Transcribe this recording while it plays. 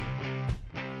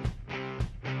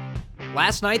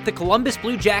Last night, the Columbus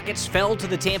Blue Jackets fell to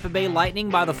the Tampa Bay Lightning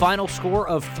by the final score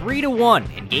of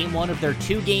 3-1 in Game 1 of their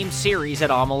two-game series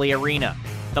at Amalie Arena.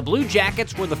 The Blue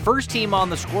Jackets were the first team on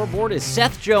the scoreboard as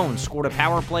Seth Jones scored a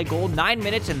power play goal 9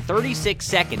 minutes and 36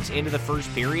 seconds into the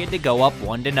first period to go up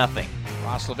 1-0.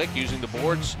 Roslovic using the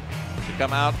boards to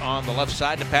come out on the left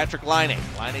side to Patrick Laine.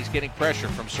 Laine's getting pressure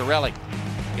from Cirelli.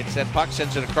 Gets that puck,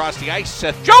 sends it across the ice.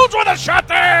 Seth Jones with a shot.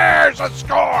 There's a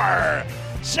score!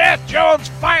 Seth Jones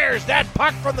fires that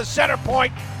puck from the center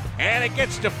point, and it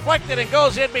gets deflected and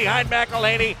goes in behind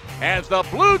McElhaney as the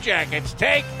Blue Jackets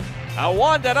take a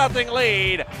 1-0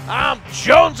 lead. I'm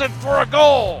jonesing for a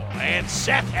goal, and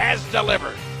Seth has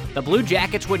delivered. The Blue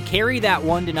Jackets would carry that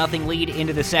 1-0 lead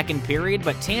into the second period,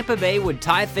 but Tampa Bay would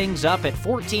tie things up at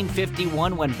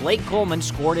 14:51 when Blake Coleman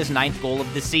scored his 9th goal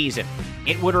of the season.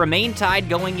 It would remain tied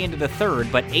going into the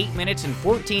third, but 8 minutes and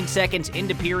 14 seconds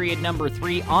into period number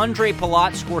 3, Andre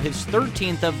Palat scored his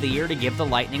 13th of the year to give the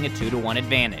Lightning a 2-1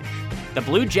 advantage. The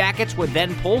Blue Jackets would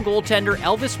then pull goaltender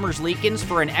Elvis Merzlikins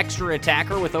for an extra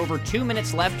attacker with over 2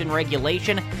 minutes left in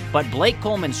regulation, but Blake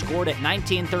Coleman scored at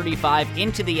 19:35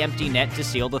 into the empty net to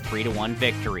seal the 3-1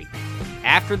 victory.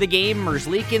 After the game,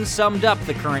 Merzlikins summed up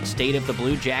the current state of the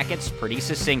Blue Jackets pretty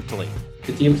succinctly.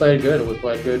 The team played good. We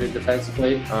played good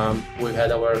defensively. We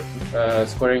had our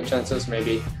scoring chances.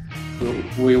 Maybe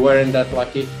we weren't that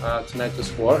lucky tonight to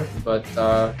score, but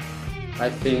I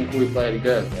think we played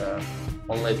good.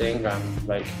 Only thing,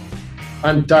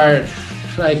 I'm tired.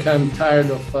 I'm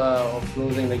tired of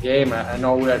losing the game. I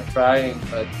know we are trying,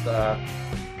 but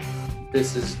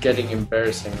this is getting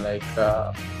embarrassing.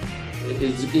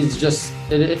 It's just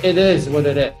it is what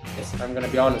it is. I'm gonna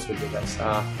be honest with you guys.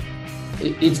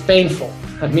 It's painful.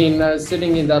 I mean,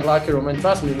 sitting in that locker room, and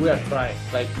trust me, we are trying.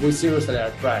 We seriously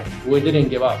are trying. We didn't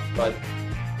give up, but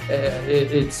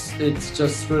it's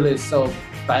just really so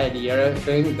bad year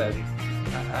thing that.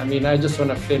 I mean, I just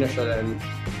want to finish it and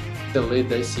delete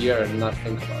this year and not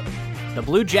think about it. The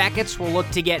Blue Jackets will look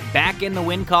to get back in the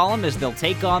win column as they'll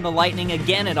take on the Lightning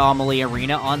again at Amalie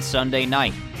Arena on Sunday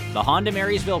night. The Honda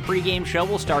Marysville pregame show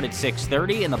will start at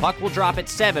 6:30, and the puck will drop at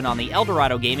 7 on the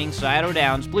Eldorado Gaming Scioto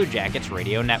Downs Blue Jackets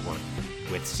radio network.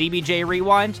 With CBJ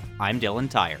Rewind, I'm Dylan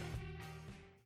Tyre.